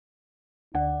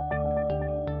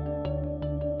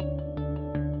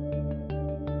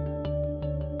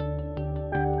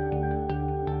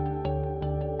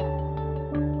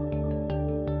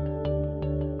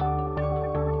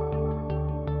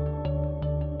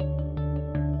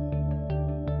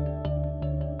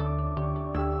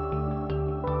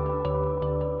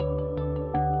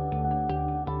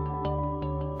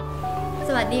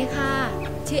วัสดีค่ะ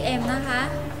ชื่อเอ็มนะคะ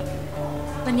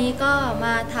วันนี้ก็ม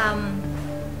าท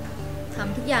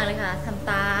ำทุกอย่างเลยค่ะทำ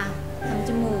ตาทำจ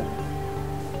มูก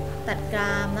ตัดกร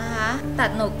ามนะคะตัด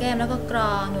โหนกแก้มแล้วก็กร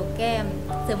อโหนกแก้ม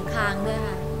เสริมคางด้วย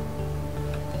ค่ะ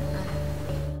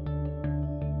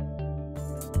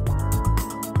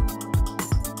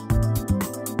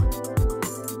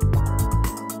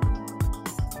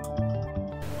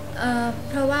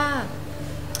เพราะว่า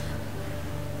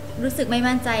รู้สึกไม่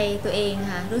มั่นใจตัวเอง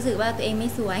ค่ะรู้สึกว่าตัวเองไม่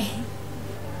สวย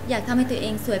อยากทำให้ตัวเอ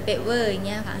งสวยเป๊ะเวอร์อย่างเ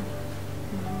งี้ยค่ะ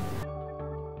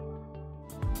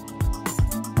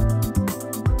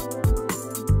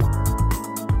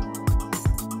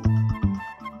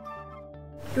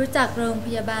รู้จักโรงพ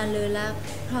ยาบาลเลอแล้ว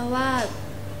เพราะว่า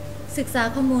ศึกษา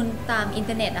ข้อมูลตามอินเ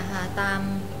ทอร์เน็ตอะค่ะ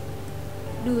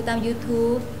ดูตาม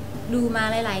YouTube ดูมา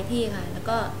หลายๆที่ค่ะแล้ว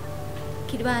ก็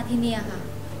คิดว่าที่นี่ค่ะ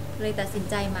เลยตัดสิน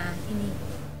ใจมาที่นี่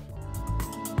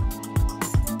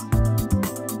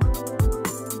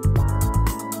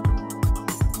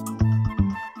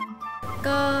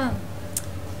ก็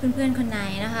เพื่อนๆคนไหน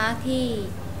นะคะที่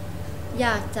อย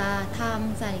ากจะท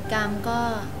ำศัลยกรรมก็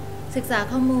ศึกษา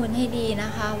ข้อมูลให้ดีน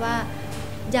ะคะว่า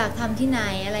อยากทำที่ไหน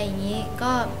อะไรอย่างนี้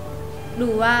ก็ดู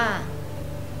ว่า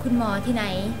คุณหมอที่ไหน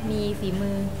มีฝี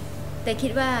มือแต่คิ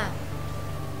ดว่า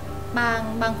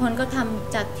บางคนก็ท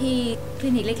ำจากที่คลิ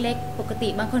นิกเล็กๆปกติ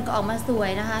บางคนก็ออกมาสวย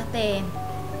นะคะแต่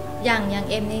อย่าง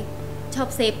เอ็มนี่ชอบ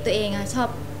เซฟตัวเองอะชอบ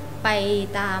ไป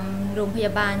ตามโรงพย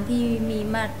าบาลที่มี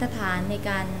มาตรฐานใน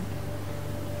การ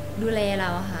ดูแลเรา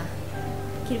ค่ะ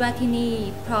คิดว่าที่นี่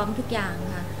พร้อมทุกอย่าง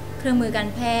ค่ะเครื่องมือการ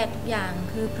แพทย์ทุกอย่าง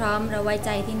คือพร้อมเราไว้ใจ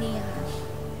ที่นี่ค่ะ